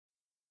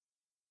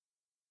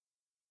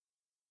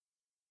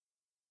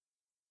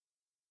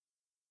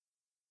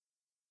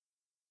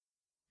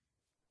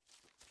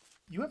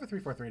You have a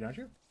 343, don't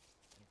you?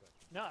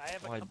 No, I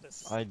have a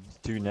compass. I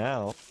do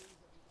now.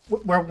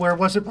 Where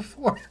was it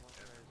before?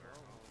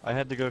 I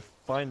had to go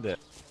find it.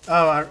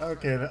 Oh,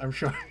 okay, I'm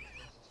sure.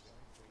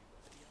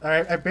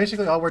 Alright,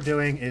 basically all we're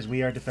doing is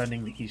we are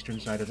defending the eastern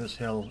side of this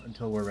hill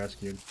until we're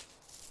rescued.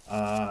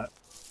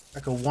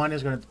 Echo 1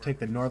 is going to take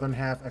the northern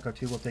half, Echo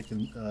 2 will take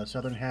the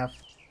southern half.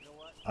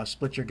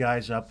 Split your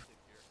guys up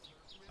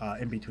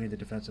in between the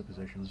defensive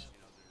positions.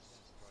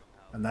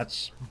 And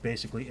that's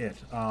basically it.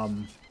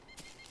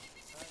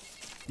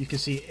 You can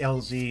see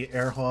LZ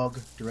Air Hog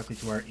directly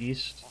to our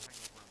east.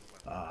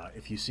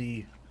 If you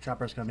see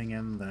choppers coming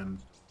in, then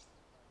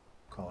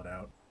call it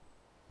out.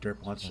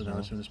 Derp wants to know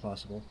as soon as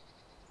possible.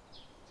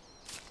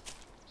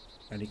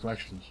 Any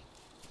questions?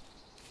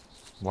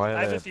 Why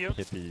are there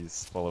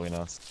hippies following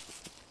us?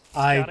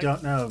 I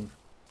don't know.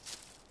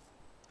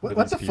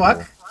 What the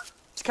fuck?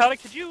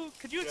 Taconic, could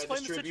you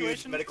explain the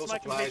situation to my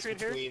compatriot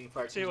here?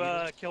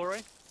 To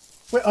Kilroy?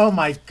 Wait, oh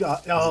my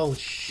god. Oh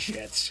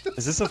shit.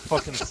 Is this a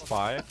fucking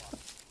spy?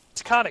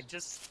 Taconic,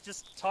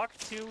 just talk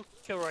to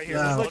Kilroy here.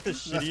 No.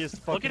 This is like the shittiest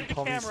fucking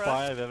commie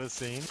spy I've ever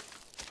seen.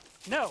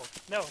 No.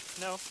 It's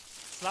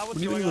not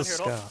what's going on here at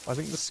all. I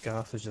think the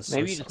scarf is just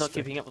maybe you're just not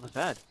keeping up with the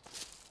fad.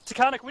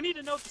 Taconic, we need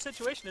to know what the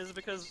situation is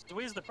because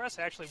we as the press,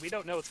 actually, we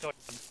don't know what's going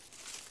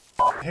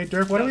on. Hey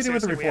Derp, what do we do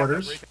with the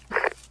reporters?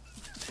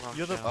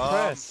 You're the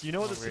press. You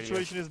know what the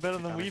situation is better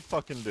than we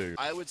fucking do.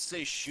 I would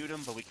say shoot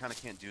him, but we kind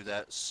of can't do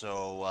that.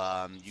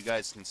 So you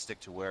guys can stick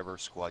to wherever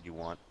squad you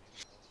want.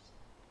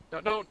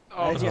 Don't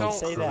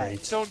say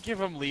that. Don't give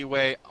him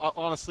leeway.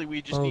 Honestly,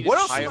 we just need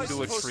to tie him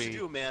to a tree.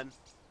 Do, man?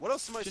 What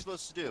else am I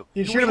supposed to do?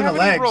 You shoot him in the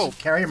legs,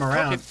 carry him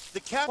around. The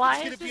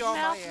captain's gonna be on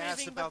my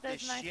ass about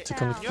this shit.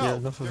 Yeah,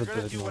 enough of they're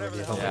gonna do whatever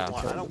the hell they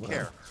want. I don't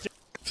care.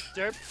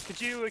 Derp, could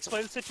you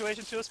explain the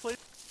situation to us, please?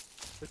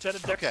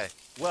 Lieutenant Derp. Okay,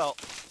 well,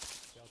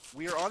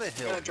 we are on a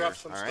hill here, drop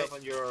some stuff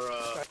on your,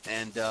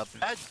 and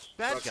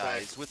bad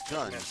guys with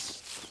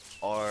guns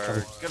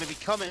are gonna be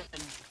coming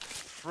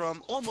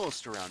from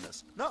almost around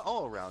us. Not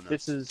all around us.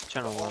 This is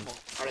Channel 1. Alright,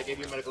 I gave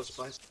you medical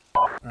supplies.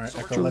 Alright,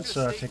 Echo, let's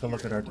take a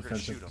look at our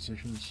defensive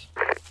positions.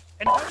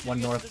 1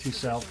 north, 2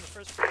 south.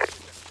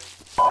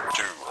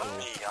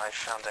 I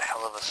found a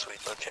hell of a sweet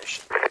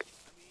location.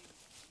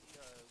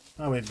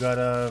 Oh, we've got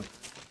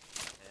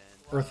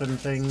earthen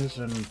things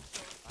and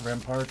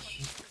ramparts.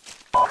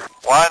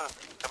 1,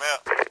 come here.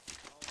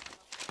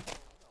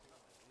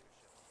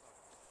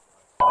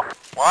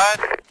 1.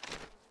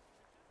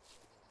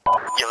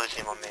 Yellow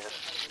team on me. This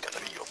is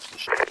gonna be your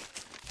position.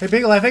 Hey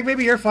Beagle, I think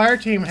maybe your fire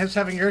team is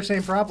having your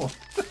same problem.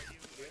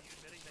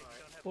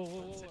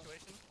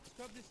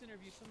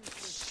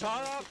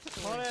 Shut up,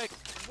 Taconic!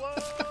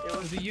 Whoa!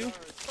 Was it you?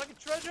 Fucking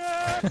treasure!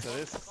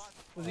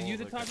 Was it you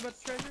that talked about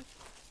the treasure?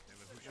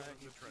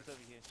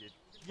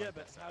 Yeah,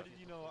 but how did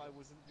you know I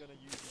wasn't gonna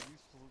use the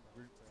useful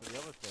route for the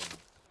other thing?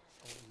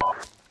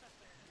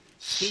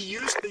 He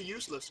used the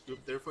useless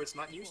group, therefore it's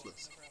not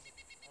useless.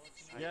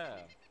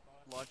 Yeah.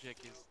 Logic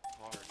is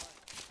hard.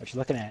 What you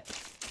looking at?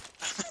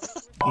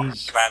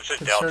 These Command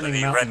to Delta, concerning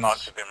the red mountains.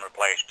 marks have been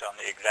replaced on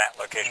the exact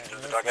locations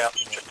of the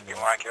dugouts, just to be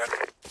more accurate.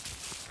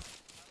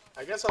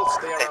 I guess I'll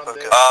stay around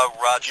there.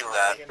 Roger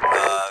that.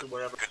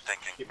 Good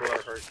thinking. People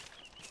are hurt.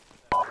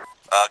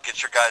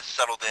 Get your guys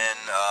settled in.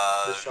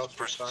 This shelter's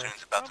Person fine.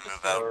 soon's about to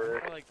move out.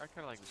 I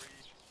kinda like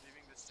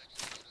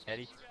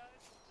Eddie?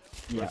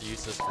 Yeah.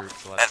 Use this group.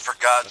 And for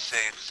God's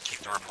sakes, keep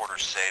the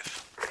reporters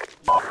safe.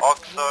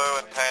 Oxo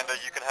and Panda,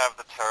 you can have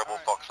the terrible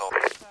foxhole.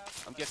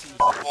 I'm guessing.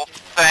 Well,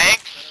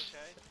 thanks,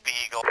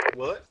 Beagle.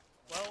 What?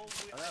 Well,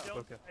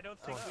 I don't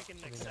think we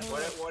can accept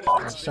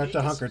What is Start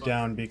to hunker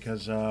down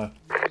because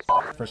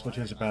first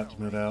platoon's about to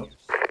move out.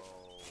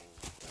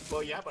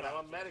 Well, yeah, but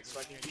I'm a medic, so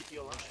I can keep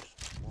you alive.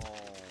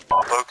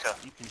 Boca.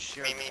 You can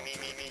share. Me.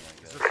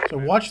 So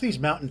watch these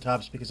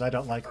mountaintops because I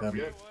don't like them.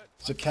 Good.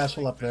 There's a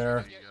castle up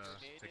there.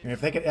 And if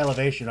they get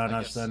elevation on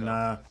us, then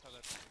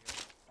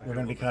we're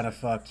gonna be kind of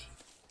fucked.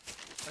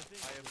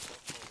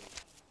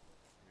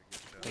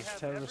 The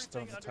terrorists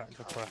don't attack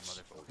the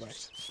press.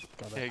 Right.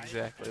 Got it.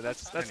 exactly.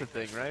 That's the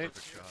thing, right?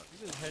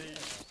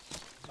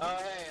 Oh,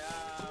 hey,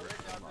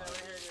 we're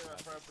here to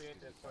appropriate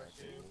this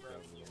horseshoe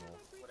from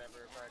whatever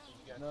party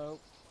you got. No.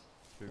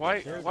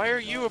 Why are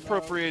you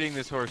appropriating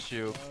this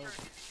horseshoe?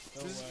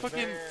 This is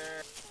fucking.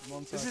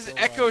 This is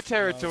Echo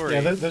territory.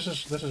 Yeah, this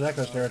is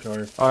Echo's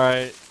territory.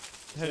 Alright.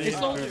 Heading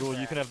in Google,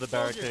 you can have the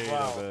barricade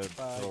Wow. of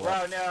a...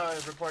 Wow, no,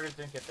 reporters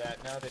didn't get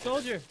that. No, they didn't.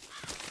 Soldier.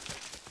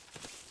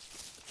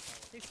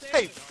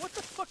 Hey, what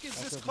the fuck is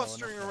this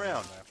clustering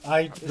around?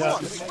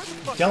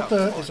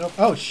 Delta is.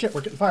 Oh shit, we're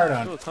getting fired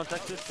on.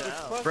 Contact this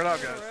down. Spread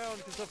out, guys.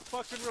 Because the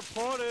fucking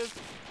reporters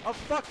are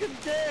fucking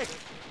dick!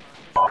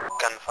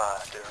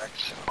 Gunfire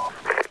direction.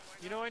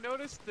 You know, I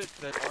noticed that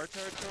our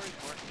territory is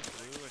marked in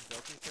blue and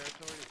Delta's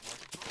territory is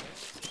marked in red.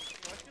 So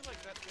I feel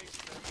like that makes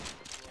sense.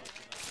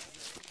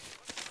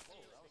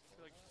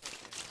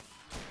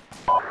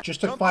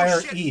 Just to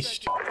fire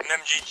east. An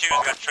MG2's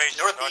got traced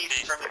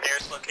northeast from the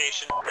nearest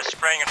location. They're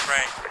spraying and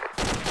praying.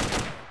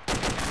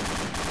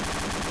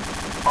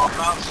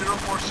 About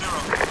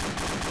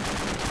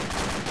 040.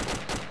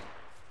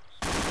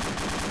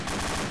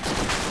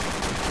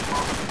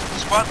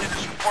 squad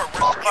leaders report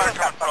where's the fire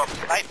coming from.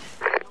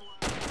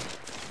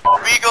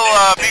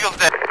 Beagle's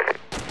dead.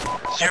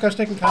 Echo's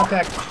taking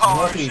contact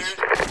northeast.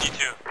 You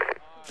too.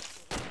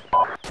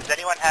 Does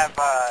anyone have,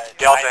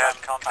 Delta has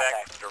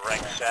contact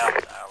direct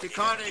south.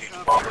 Taconic,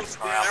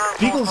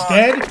 Beagle's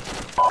dead?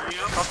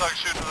 Contact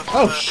shoot to the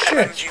Oh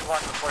shit!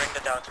 MG1 reporting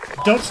to Delta.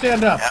 Don't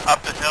stand up. Yeah,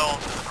 up the hill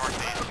to the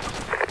northeast.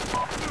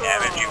 Yeah,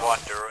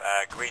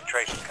 MG1, green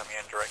traces coming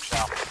in direct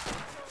south.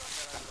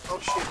 Oh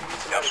shit, we need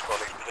to Delta squad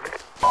leaders.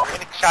 We're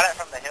getting shot at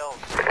from the hills.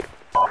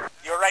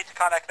 You're right,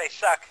 Taconic, they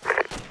suck.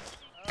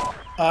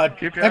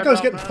 Echo's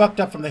getting fucked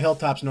up from the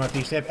hilltops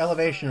northeast. They have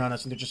elevation on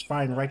us, and they're just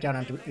firing right down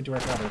into our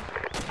cover.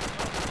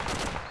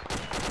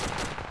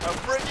 I'm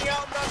freaking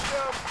out,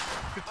 Nutcum!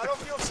 I don't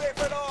feel safe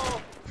at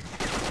all!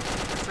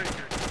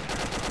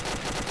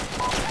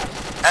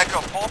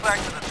 Echo, pull back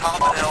to the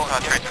top of the hill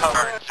and get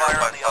cover and fire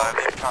on the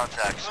elevated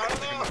contacts.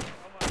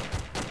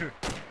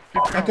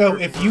 Echo,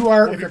 if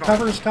your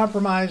cover is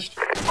compromised,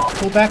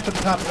 pull back to the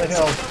top of the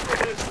hill.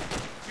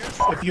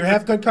 If you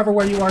have good cover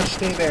where you are,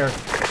 stay there.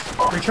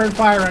 Return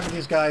fire onto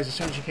these guys as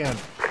soon as you can.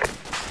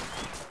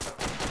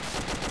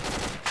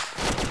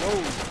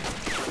 Oh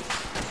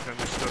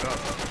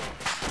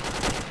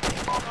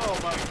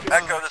my god.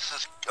 Echo, this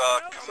is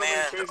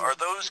command. Are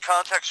those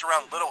contacts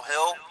around Little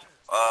Hill?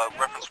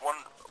 Reference 1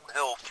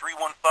 Hill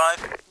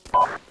 315?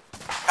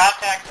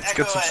 Contacts, Let's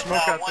Echo get some at,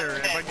 smoke out there.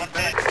 110, Anybody need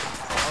 110. that?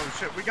 Oh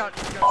shit, we got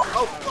Oh,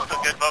 fuck.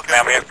 Still good, Boca?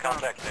 Man, we have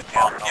contact in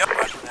town. Yep.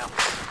 Now.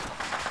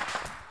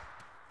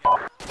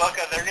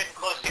 Boca, they're getting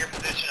close to your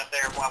position up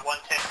there,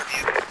 110 from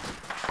you.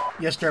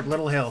 Yes, Derp,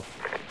 Little Hill.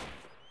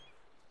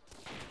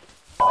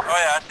 Oh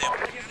yeah, I see him.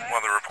 One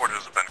of the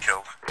reporters has been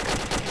killed.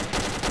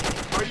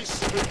 Are you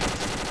serious?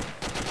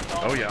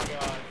 Oh yeah.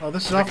 Oh,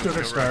 this is off to a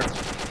good start.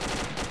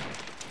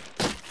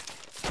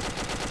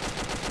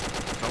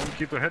 Tell them to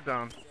keep their head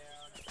down.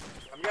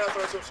 I'm gonna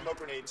throw some smoke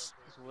grenades.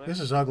 This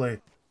is ugly.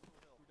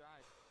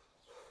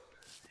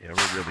 Yeah,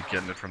 we're really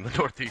getting it from the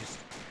northeast.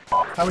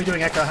 How are we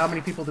doing, Echo? How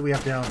many people do we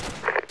have down?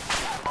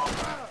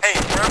 Hey,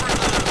 wherever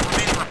the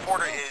remaining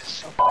reporter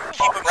is,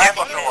 keep him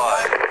fucking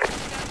alive.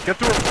 Get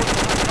the report.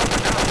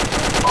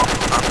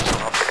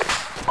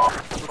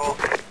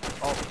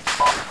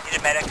 Need a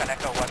medic on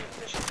Echo 1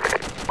 position.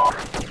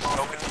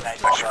 Smoking tonight.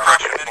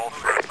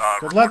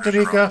 Good luck,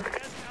 Danica.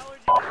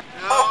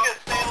 Focus,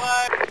 stay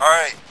alive!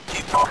 Alright,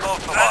 keep them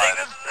both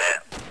alive.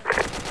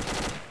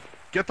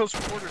 Get those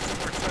reporters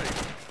somewhere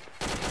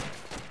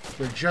safe.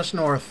 We're just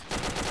north.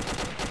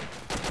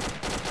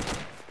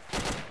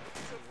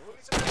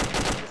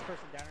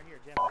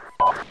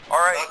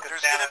 Alright,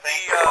 there's gonna be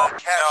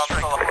cat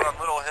strike going on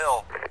Little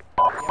Hill.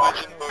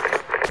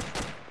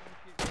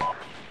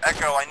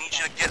 Echo, I need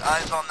you to get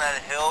eyes on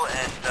that hill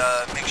and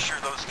make sure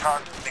that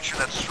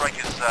strike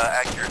is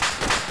accurate.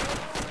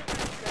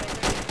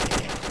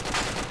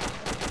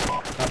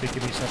 Copy,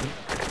 give me a second.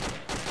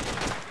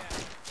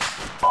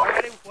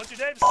 Alrighty, what's your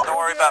name? Don't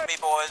worry about me,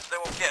 boys. They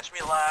won't catch me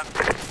alive.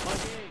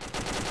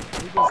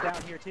 Eagle's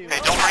down here too. Hey,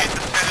 don't forget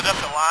to send it up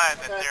the line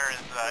that there is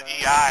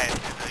EI to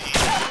the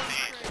east of the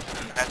east.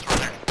 That's where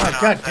they're... Oh,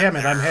 god damn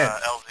it, I'm hit.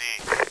 LZ.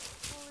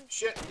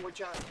 Shit,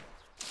 watch out.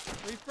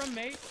 Where you from,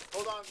 mate?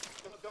 Hold on,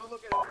 don't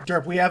look at it.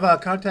 Derp, we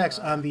have contacts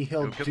on the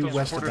hill Get due those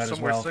west of reporters that as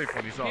somewhere well. safe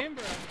when he's up.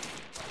 Canberra. I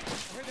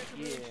heard that's a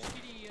really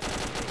shitty,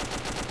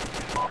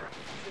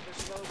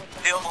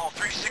 Hill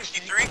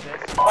 363?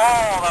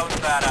 Oh, that was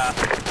badass.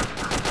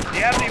 Do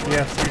you have any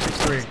Yeah,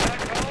 363.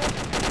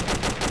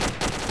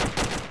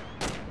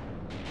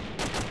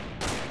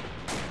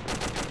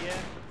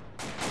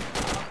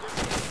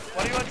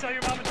 What do you want to tell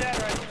your mom and dad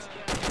right now?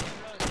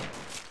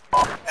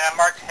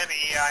 Marked heavy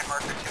EI,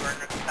 marker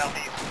 200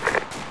 southeast.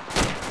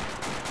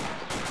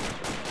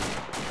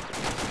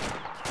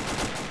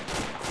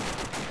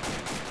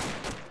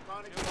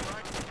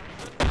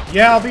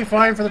 Yeah, I'll be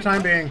fine for the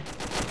time being.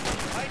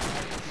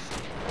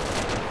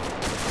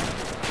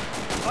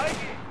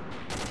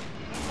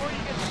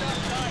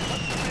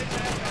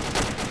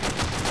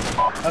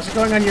 How's it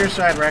going on your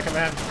side,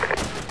 Rackaman?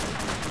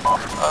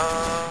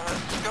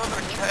 It's going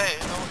okay.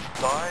 No one's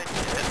died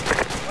yet.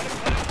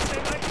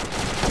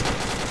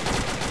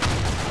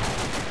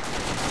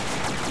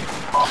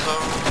 So,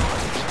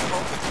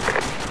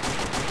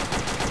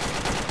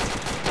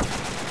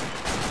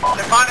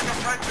 Taconic, I'm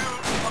trying to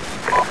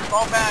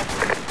fall back.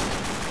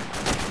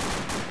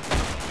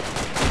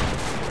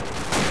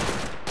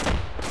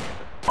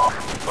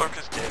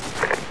 Focus dead.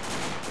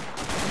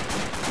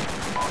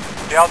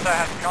 Delta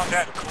has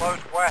contact close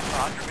west,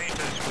 100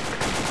 meters.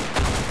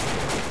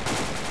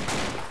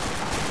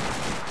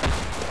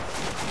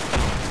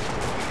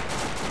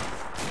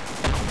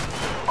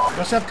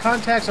 Let's have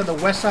contacts on the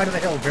west side of the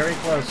hill, very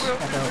close.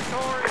 Echo.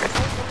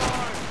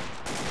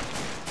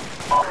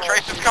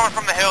 Trace is coming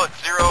from the hill at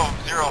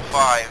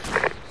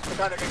 005.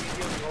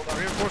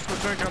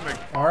 Reinforcements incoming.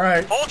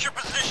 Alright. Hold your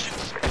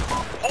positions.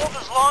 Hold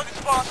as long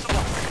as possible.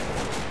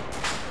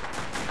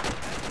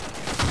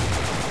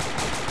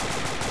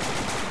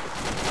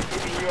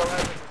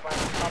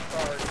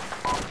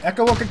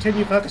 Echo will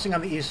continue focusing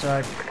on the east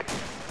side.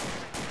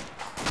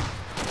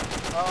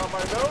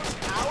 Are those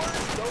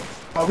ours?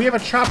 Those... We have a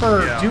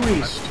chopper Yeah, due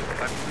east.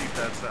 I believe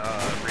that's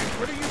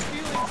What are your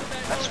feelings of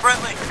that? That's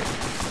friendly.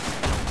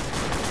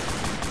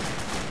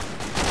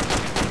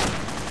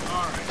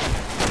 Alright.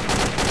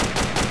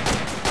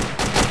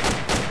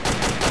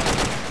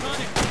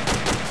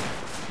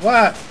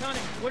 What?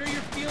 Taconic, what are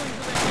your feelings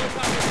of that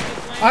helicopter that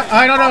just landed?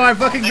 I don't know. I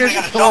fucking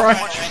vision Kilroy.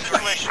 What's your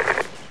situation?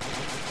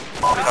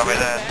 Copy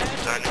that.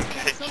 Zone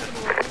engagement.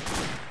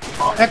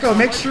 Echo,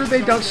 make sure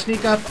they don't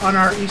sneak up on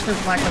our eastern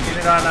flank like they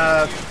did on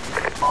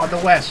the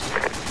west.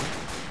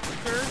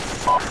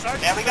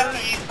 Yeah, we got the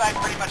east side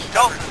pretty much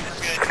Delta, covered.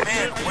 this is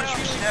command. What's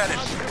your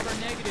status?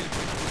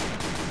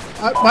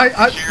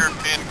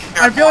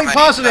 I'm feeling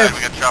positive.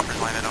 We got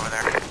choppers landing over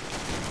there.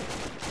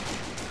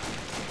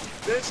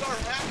 This are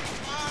happy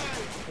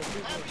times!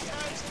 Happy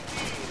times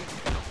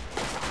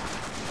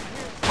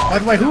indeed! By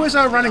the way, who is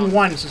running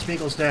one since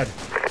Beagle's dead?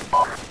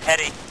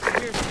 Eddie.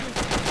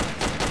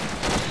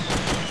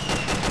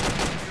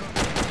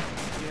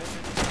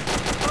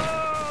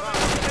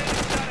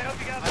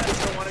 I just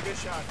don't want a good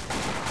shot.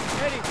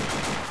 Eddie!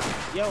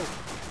 Yo!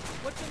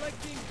 What's it like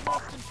being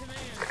thrust in command?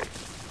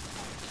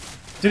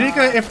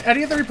 Danica, if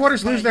any of the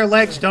reporters lose their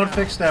legs, don't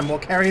fix them. We'll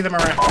carry them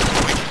around.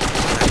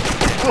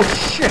 Oh,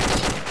 shit!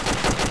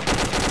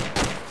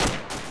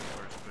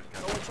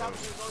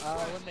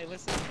 When they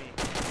listen to me.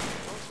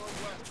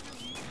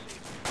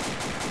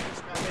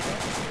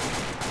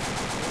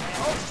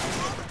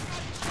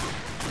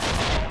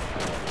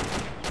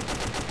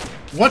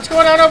 What's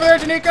going on over there,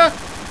 Danica?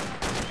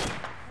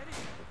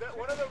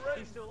 One of the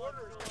red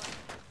orders.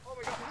 Oh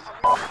my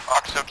god.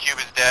 Oxo Cube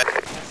is dead.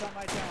 That's on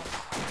my job.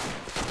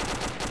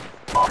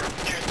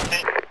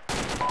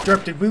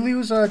 Derp, did we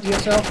lose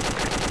DSL?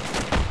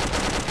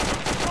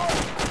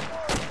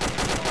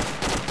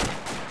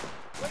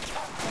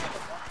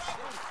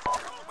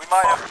 We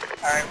might have.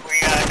 Alright, we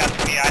got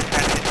the BI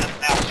trying to hit us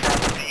now from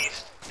the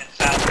east and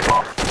south.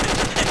 This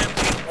is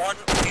MMP1.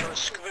 We were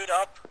screwed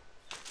up.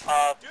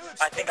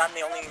 I think I'm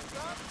the only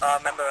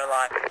member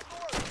alive.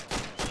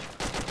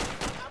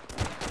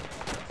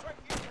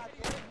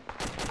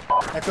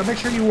 Echo, make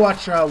sure you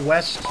watch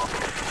west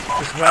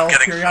as well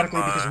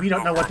periodically because we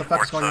don't know what the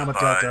fuck is going on with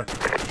Delta.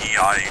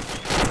 EI,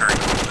 very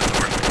close to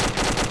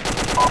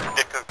north.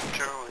 Echo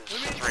 2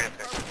 is 3 and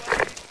 6.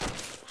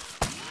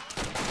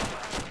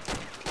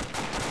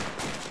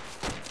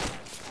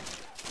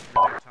 I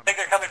think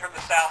they're coming from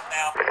the south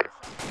now.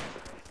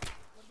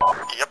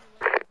 Yep.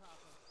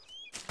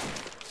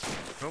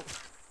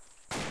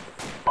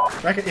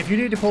 Racket, if you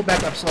need to pull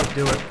back up slope,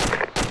 do it.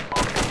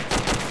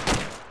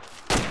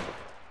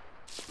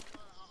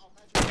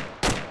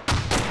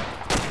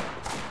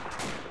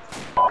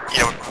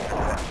 Yeah,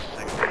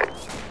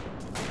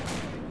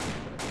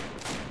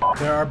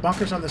 There are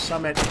bunkers on the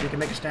summit. We can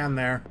make a stand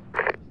there.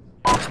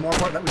 It's more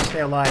important that we stay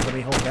alive than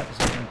we hold that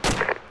position.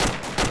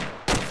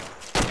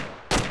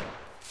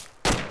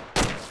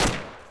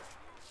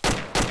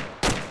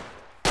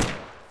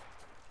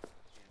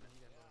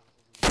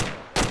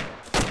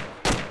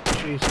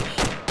 Jesus.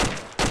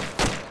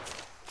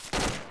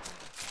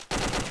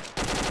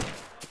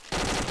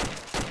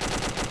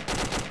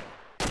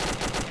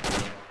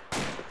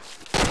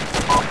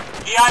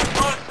 EI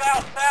close,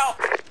 south.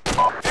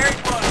 Very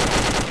close.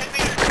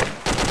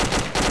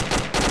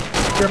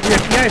 10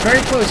 meters. Yeah,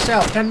 very close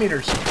south, 10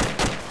 meters.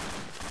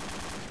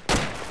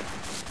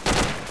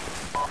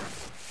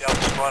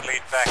 Delta squad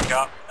lead back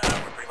up.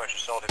 We're pretty much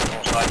assaulted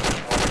full sides of this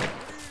one.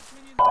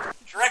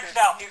 Direct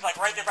south, he was like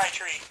right there by a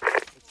tree.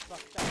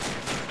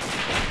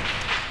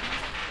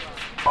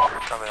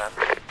 coming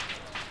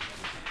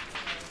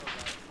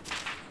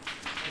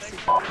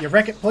in. You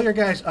wreck it, pull your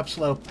guys up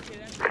slope.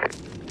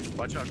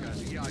 Watch out, guys.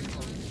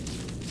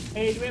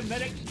 Hey, do we have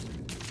medics?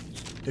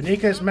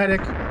 Danika's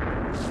medic.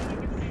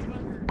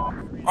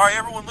 Alright,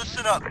 everyone,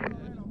 listen up.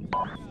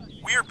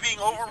 We are being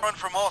overrun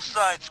from all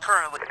sides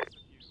currently.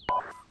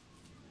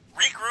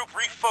 Regroup,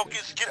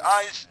 refocus, get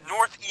eyes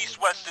north,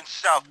 east, west, and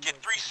south. Get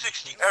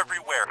 360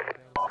 everywhere.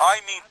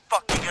 I mean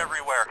fucking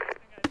everywhere.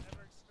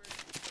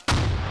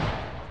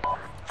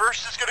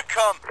 First is gonna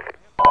come.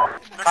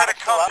 They're gonna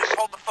come, just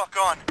hold the fuck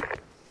on.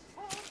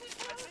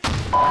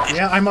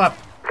 Yeah, I'm up.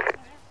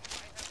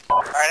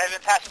 Alright, I've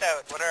been passed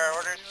out. What are our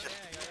orders? Just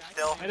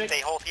still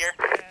stay hold here?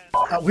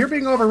 We're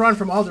being overrun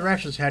from all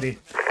directions, Hetty.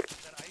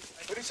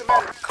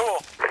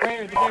 Cool.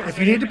 If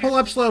you need to pull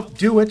up slope,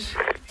 do it.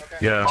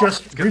 Yeah.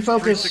 Just Get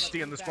refocus.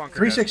 360 in this bunker,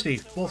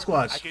 360, both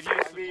squads.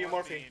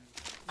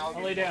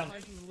 I'll lay down.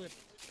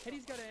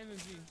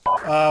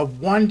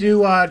 One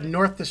do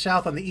north to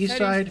south on the east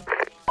side.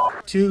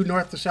 Two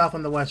north to south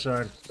on the west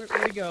side.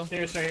 Where'd he go?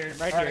 There's right here.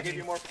 Right here. Give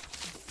you more.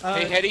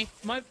 Hey, Hetty.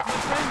 My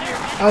friend here.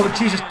 Oh,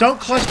 Jesus, don't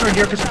cluster in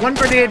here, because one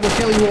grenade will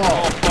kill you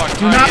all.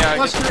 Do not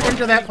cluster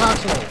into that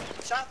foxhole.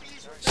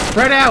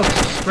 Spread out.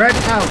 Spread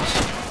out.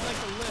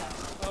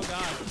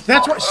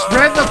 That's what.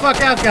 Spread the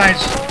fuck out,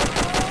 guys.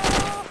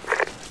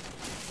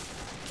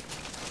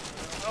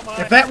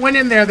 If that went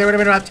in there, there would have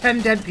been about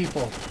 10 dead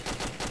people.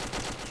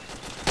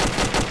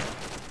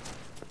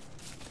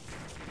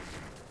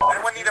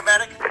 Anyone need a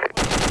medic?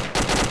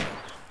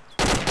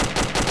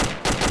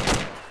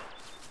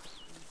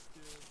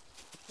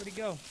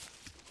 he go?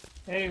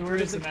 Hey, where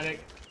is the medic?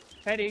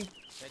 Eddie.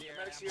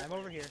 I'm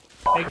over here.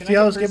 Hey, can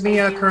FTLs, give me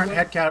a current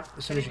head count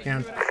as soon as you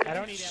can. I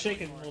don't need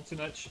shaking a little too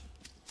much.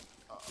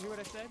 You hear what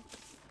I said?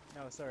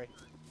 No, sorry.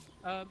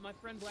 My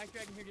friend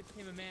Blackdragon here just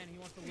became a man. He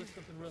wants to lift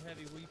something real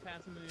heavy. Will you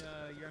pass him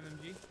your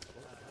MMG?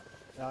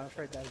 No, I'm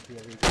afraid that would be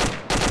illegal.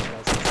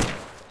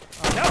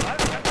 No, I'm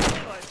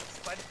really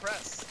licensed by the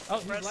press. Oh,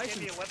 The press he's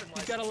gave me a licensed. weapon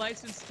He's got a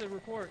license to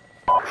report.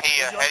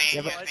 Hey, Eddie,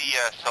 use the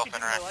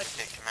self-interactive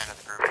take command of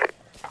the group.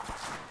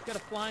 He's got a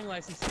flying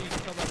license too. You can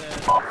tell by the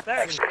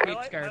There,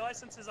 cape my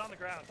license is on the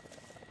ground.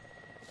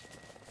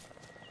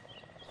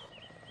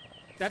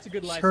 That's a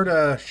good Just license. heard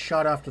a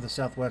shot off to the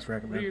southwest, What are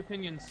your recommend.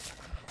 opinions?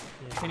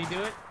 Can you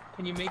do it?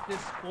 Can you make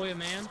this boy a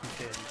man?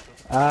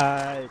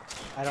 I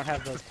don't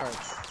have those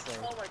parts, so.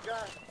 Oh my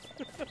god.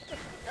 Had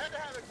to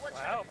have it. Watch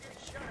Wow. out. You're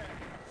getting shot at.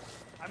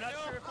 I'm not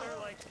sure if they're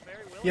like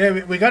very willing.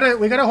 Yeah,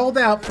 we gotta hold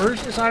out.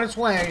 First is on its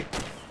way.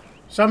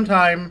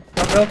 Sometime.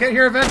 But they'll get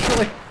here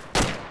eventually.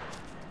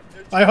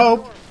 I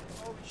hope.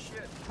 Holy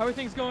shit. How are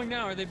things going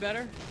now? Are they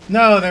better?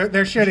 No, they're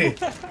shitty.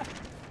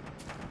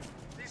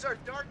 These are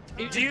dark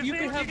If Do you you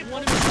think could have you could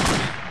one pull-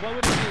 improvement, what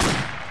would it be?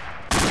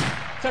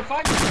 To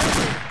find the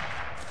treasure.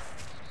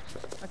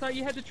 I thought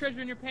you had the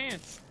treasure in your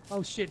pants.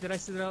 Oh shit, did I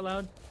say that out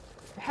loud?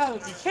 Hell,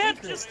 it's You a can't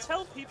secret. just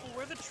tell people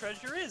where the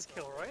treasure is,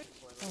 Kilroy.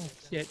 Oh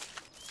shit.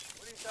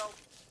 What do you tell?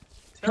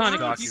 Taconic,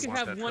 Doc, if you you could want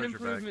have that one treasure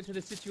back. improvement to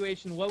the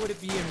situation, what would it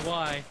be and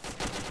why?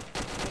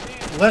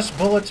 Less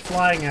bullets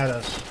flying at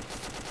us.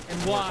 And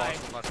why?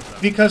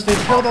 Because they've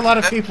killed a lot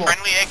of people.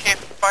 Friendly AK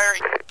fire.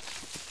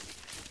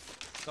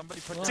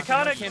 Somebody put Well,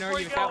 Taconic, can't before argue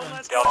you with go, that one.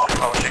 let's go.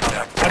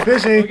 I'm Oh,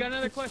 busy. we got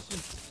another question.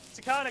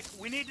 Taconic,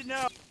 we need to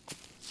know.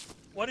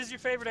 What is your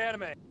favorite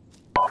anime? Yeah,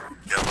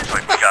 looks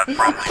like we got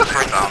friendly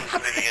civilians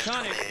from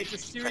Taconic, it's a the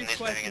serious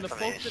question. The from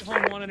folks the at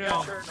home want to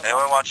know.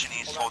 Anyone watching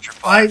East Soldier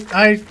 5?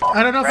 I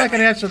don't know if I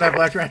can answer that,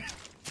 Blackdragon.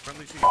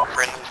 friendly team.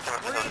 Friendly's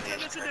coming We're from gonna the turn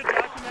East. this into a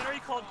documentary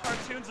called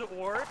Cartoons at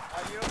War.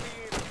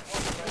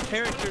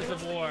 Characters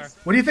of War.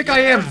 What do you think I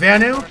am,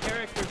 Vanu?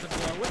 Characters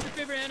of War. What's your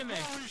favorite anime?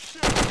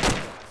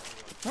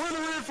 Where are the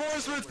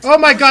reinforcements? Oh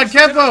my god,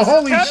 Kempo,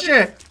 holy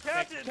shit!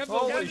 Captain, Kevin, Captain,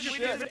 what's your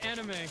favorite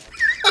anime?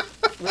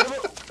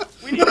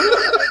 we need to know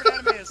what your favorite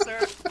anime is, sir.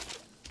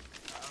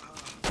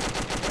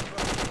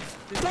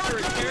 This is for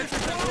a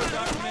Characters of War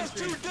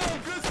documentary.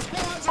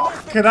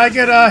 Can I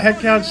get head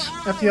counts,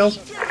 FTLs?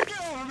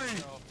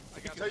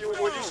 Tell you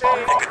what you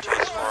say.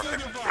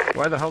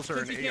 Why the hell's there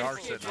an Since you AR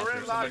can't sitting see out there?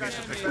 it, Somebody needs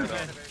to pick that up.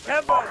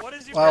 Kemba, what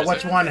is your favorite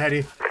What's one,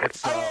 Hetty?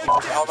 It's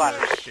Hold on.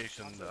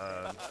 Station, Are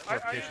you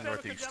Fortification done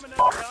with Northeast. the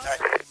Gemini?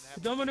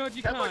 Kodomo no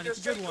Jikan, it's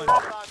a good one.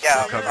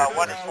 Yeah,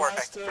 1 is 4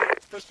 effective.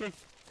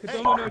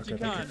 Kodomo no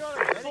Jikan.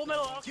 Full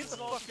Metal Alchemist is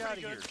also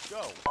pretty good.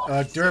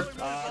 Derp,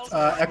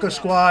 Echo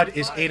Squad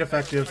is 8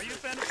 effective. Are you a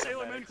fan of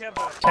Sailor Moon,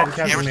 Kemba? 10 Yeah,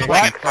 Captain we're still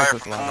Mage. taking fire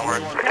from the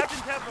north. Captain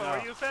Kemba,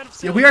 are you a fan of Yeah,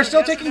 Sailor we are Moon? still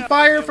Yes or taking no?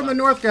 fire from the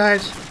north,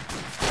 guys.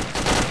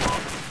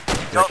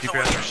 Delta,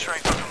 what's your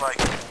strength looking like?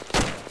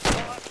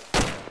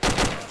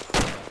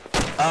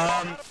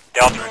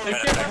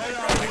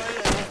 Delta,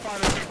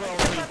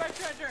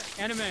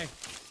 Anime.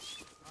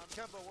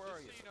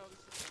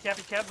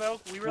 Captain Kemba,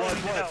 we really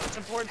need to know. It's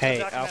important Hey,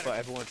 for the Alpha, documentary.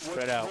 everyone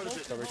spread out.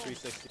 Cover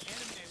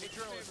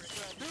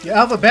 360. Yeah,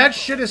 Alpha, bad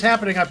shit is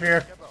happening up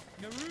here.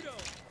 Naruto.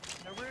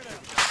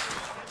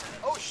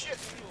 Oh shit.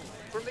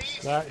 From the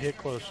east. That hit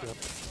close, yep.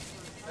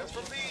 That's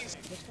from the east.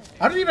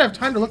 I don't even have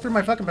time to look through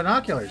my fucking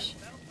binoculars.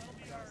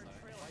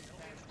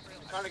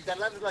 Taconic, that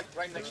landed like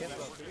right next to us.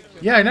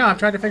 Yeah, I know. I'm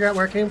trying to figure out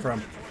where it came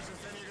from.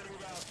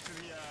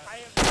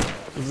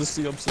 Is this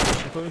the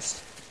observation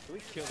post?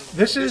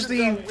 This is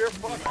the...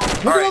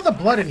 Look at all the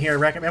blood in here,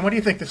 Racket-Man. What do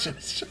you think this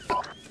is?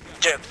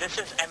 Dude, this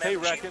is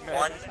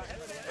MMG-1.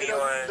 We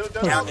are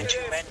down to 2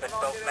 men, but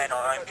both men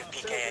are armed with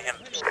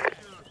PKM.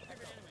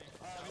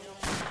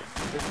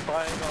 It's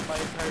fine, my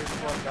entire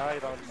squad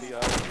died on the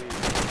LG.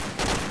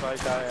 If I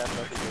die, I have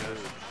nothing to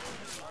lose.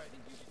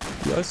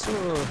 Yeah, I saw a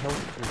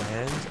helicopter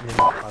land and then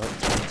the pilot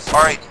tanks.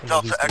 Alright,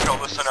 Delta Echo,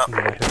 listen up. And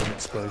then I heard an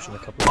explosion a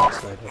couple of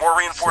minutes later. More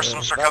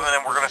reinforcements are coming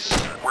in. We're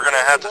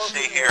gonna have to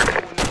stay here.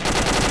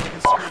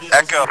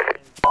 Echo,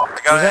 I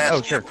gotta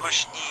ask you to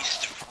push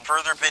east,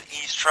 further bit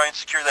east. Try and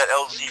secure that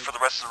LZ for the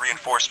rest of the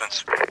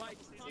reinforcements.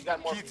 You got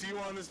more.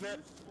 on his net.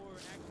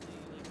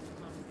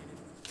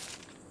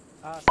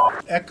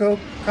 Echo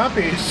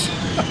copies.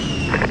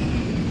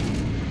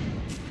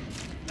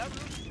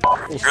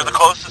 You're the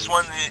closest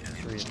one.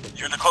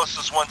 You're the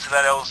closest one to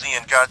that LZ,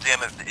 and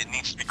goddamn it, it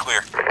needs to be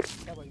clear.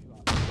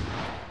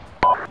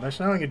 Nice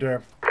knowing you,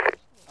 Derp.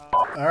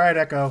 Alright,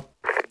 Echo.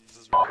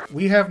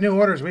 We have new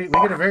orders. We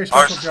get a very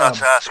special Ours is not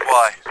job. to ask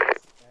why.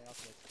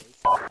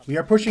 We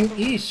are pushing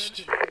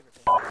east.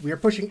 We are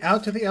pushing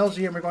out to the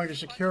LZ and we're going to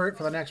secure it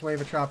for the next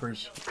wave of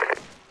choppers.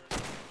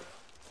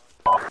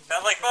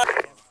 Sounds like fun.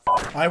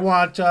 I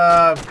want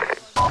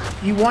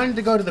E1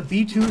 to go to the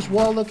B2's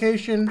wall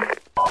location.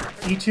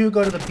 E2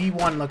 go to the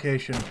B1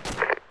 location.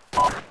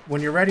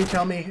 When you're ready,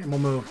 tell me and we'll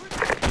move.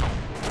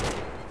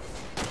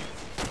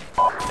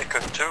 Echo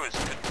 2 is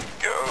good to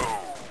go.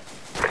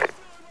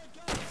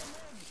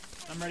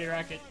 ready,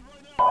 Rocket.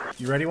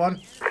 You ready, one?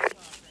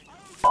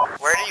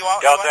 Where do you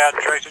want? Delta out,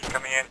 Tracer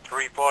coming in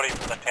 340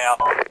 from the town.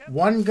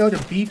 One, go to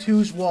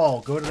B2's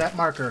wall. Go to that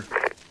marker.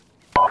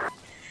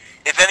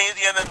 If any of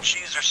the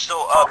MMGs are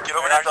still up, get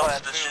over to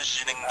Delta's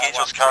position and engage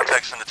those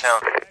contacts in the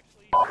town.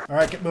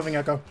 Alright, get moving,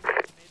 Echo.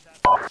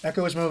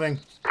 Echo is moving.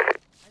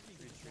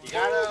 You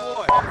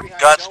gotta...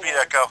 Godspeed,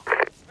 Echo.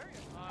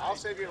 I'll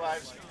save your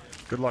lives.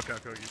 Good luck,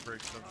 Echo. You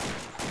break something.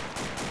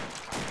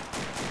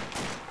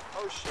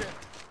 Oh shit.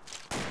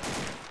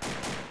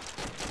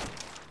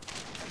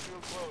 That's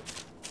real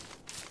close.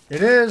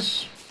 It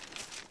is.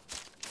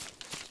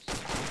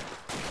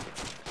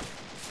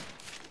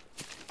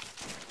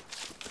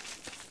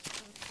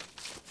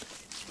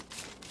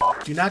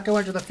 Do not go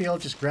into the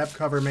field, just grab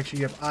cover, make sure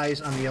you have eyes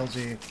on the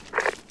LZ.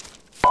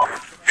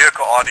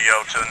 Vehicle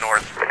audio to the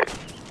north.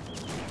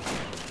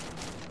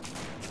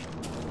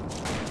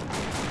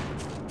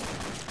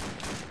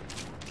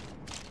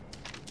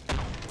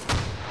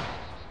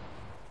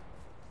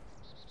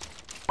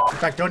 In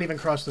fact, don't even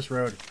cross this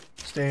road.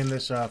 Stay in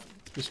this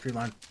this tree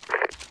line.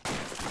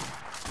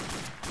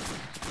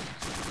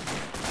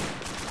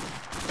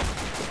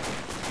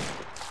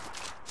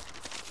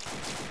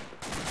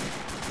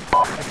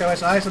 Echo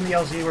has eyes on the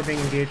LZ. We're being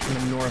engaged from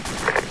the north.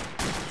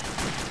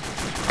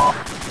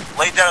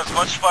 Lay down as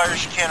much fire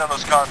as you can on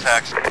those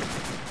contacts.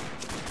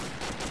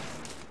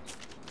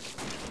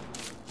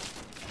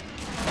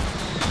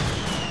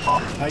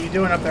 How you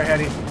doing up there,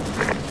 Hetty?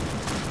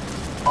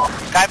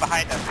 Guy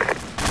behind us.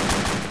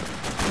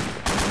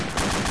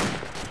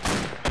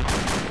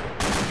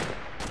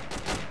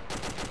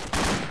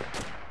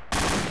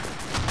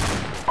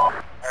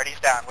 Alright, he's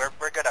down.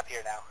 We're good up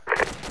here now.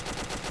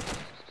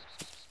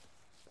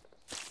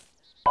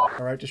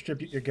 Alright,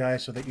 distribute your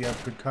guys so that you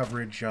have good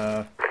coverage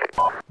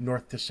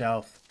north to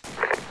south.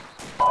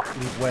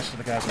 Leave west of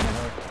the guys on the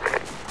hill.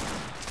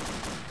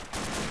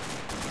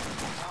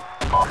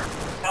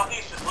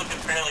 Southeast is looking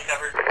fairly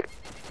covered.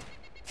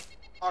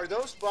 Are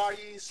those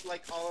bodies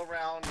like all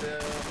around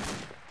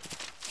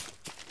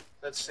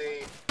let's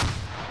say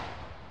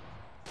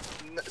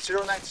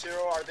 090,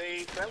 are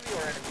they friendly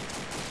or enemy?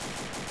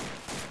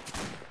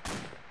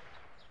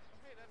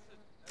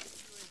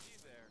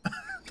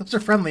 Those are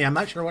friendly, I'm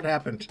not sure what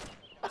happened.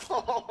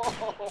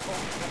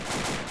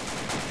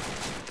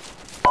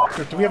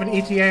 Do we have an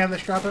ETA on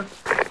this chopper?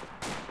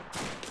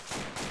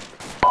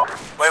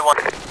 Wait one.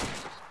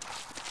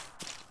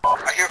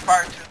 I hear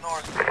fire to the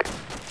north.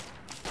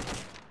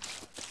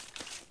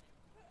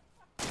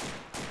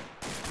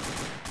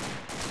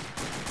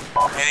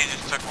 Eddie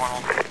just took one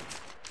home.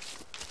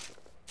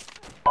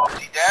 Is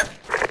he dead?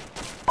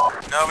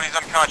 No, but he's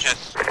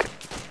unconscious.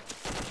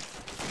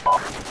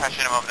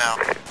 Patching him up now.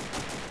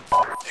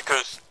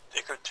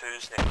 Echo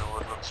 2's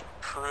neighborhood looks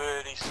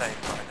pretty safe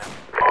right now.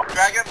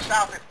 Drag him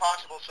south if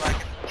possible so I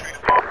can treat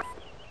him.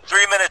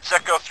 3 minutes,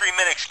 Echo, 3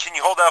 minutes. Can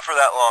you hold out for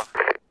that long?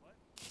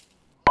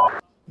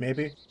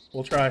 Maybe.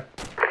 We'll try.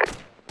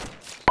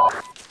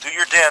 Do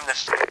your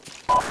damnedest.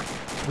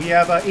 We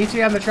have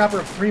ETA on the chopper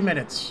of 3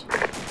 minutes.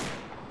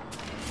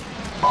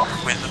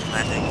 Where's the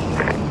landing?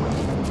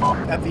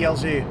 At the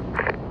LZ.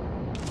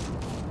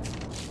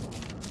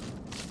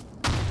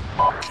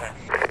 Okay.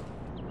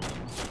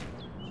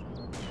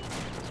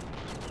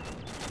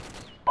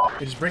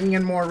 It is bringing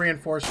in more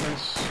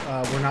reinforcements.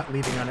 We're not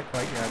leaving on it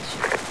quite yet.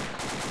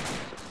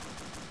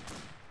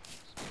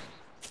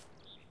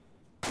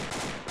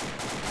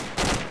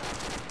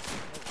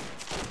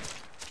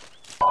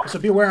 So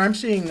be aware, I'm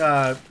seeing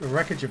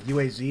wreckage of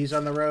UAZs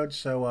on the road,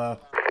 so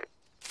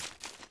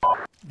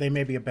they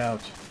may be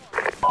about.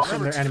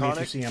 Assume they're enemy if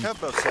you see them.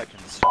 Tempo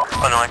seconds.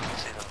 Oh no, I can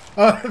see them.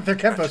 Oh, they're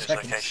Kempo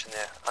seconds. Location,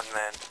 yeah,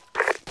 unmanned.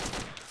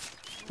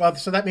 Well,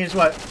 so that means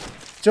what?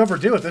 It's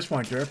overdue at this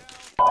point, Drew.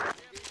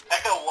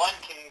 Echo 1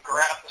 can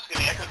grab, excuse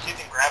me, Echo 2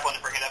 can grab one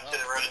and bring it up to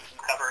the road and some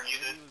cover and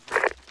use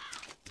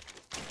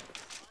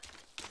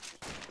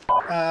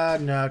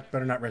it. No,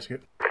 better not risk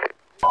it.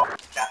 Copy.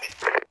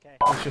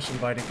 It's just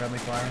inviting friendly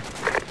fire.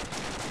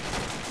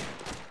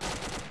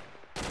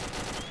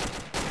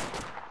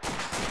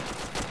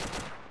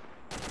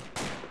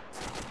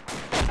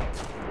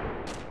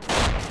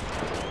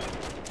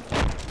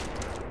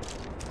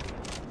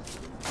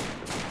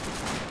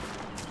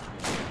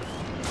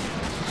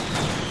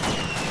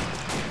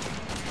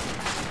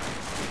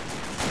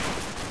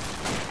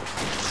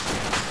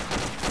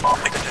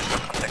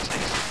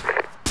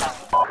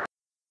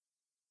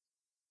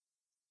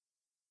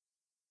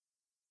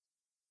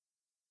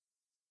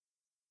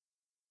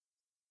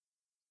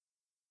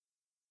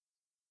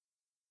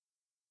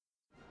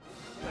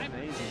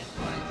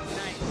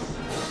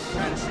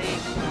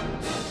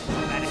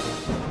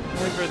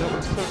 Remember, that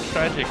was so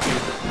tragic.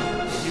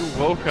 You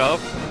woke up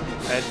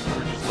and you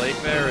were just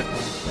laying there and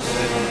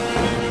then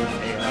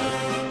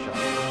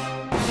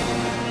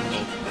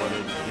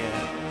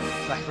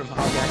Like from all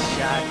got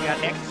shot,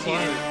 got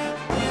executed.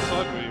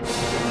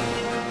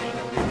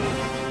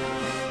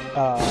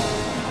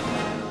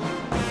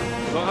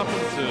 What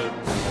happened to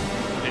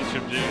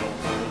HMG?